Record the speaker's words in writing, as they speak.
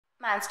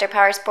Monster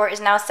Powersport is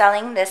now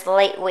selling this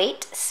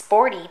lightweight,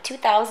 sporty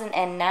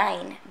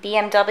 2009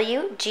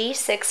 BMW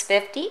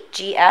G650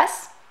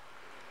 GS.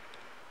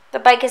 The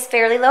bike is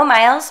fairly low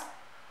miles.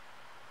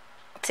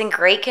 It's in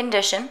great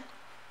condition.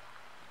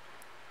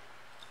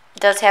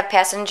 It does have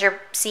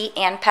passenger seat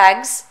and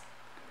pegs.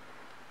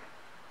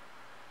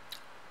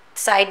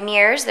 Side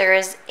mirrors, there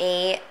is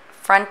a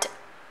front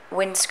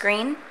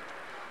windscreen,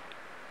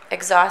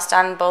 exhaust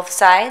on both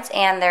sides,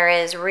 and there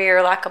is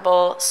rear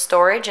lockable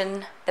storage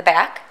in the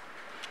back.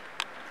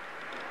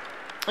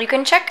 You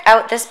can check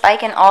out this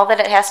bike and all that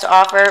it has to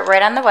offer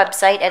right on the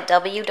website at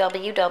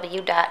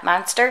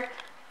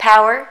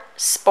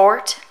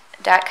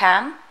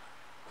www.monsterpowersport.com.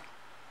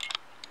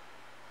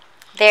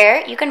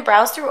 There, you can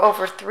browse through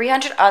over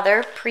 300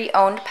 other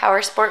pre-owned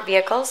Powersport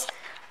vehicles,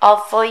 all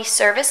fully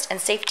serviced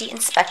and safety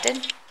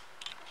inspected.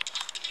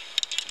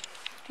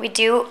 We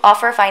do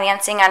offer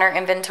financing on our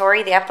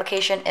inventory. The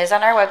application is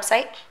on our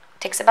website.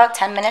 It takes about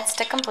 10 minutes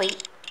to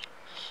complete.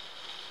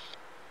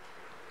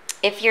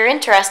 If you're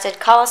interested,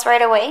 call us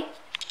right away.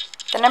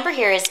 The number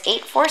here is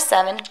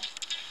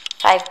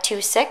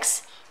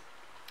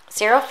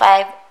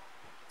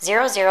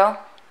 847-526-0500.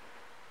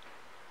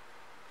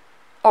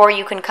 Or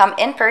you can come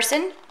in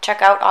person,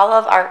 check out all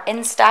of our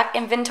in-stock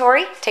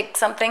inventory, take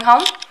something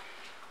home.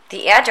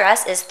 The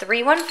address is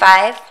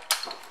 315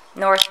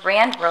 North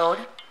Rand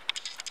Road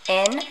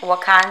in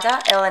Wauconda,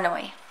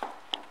 Illinois.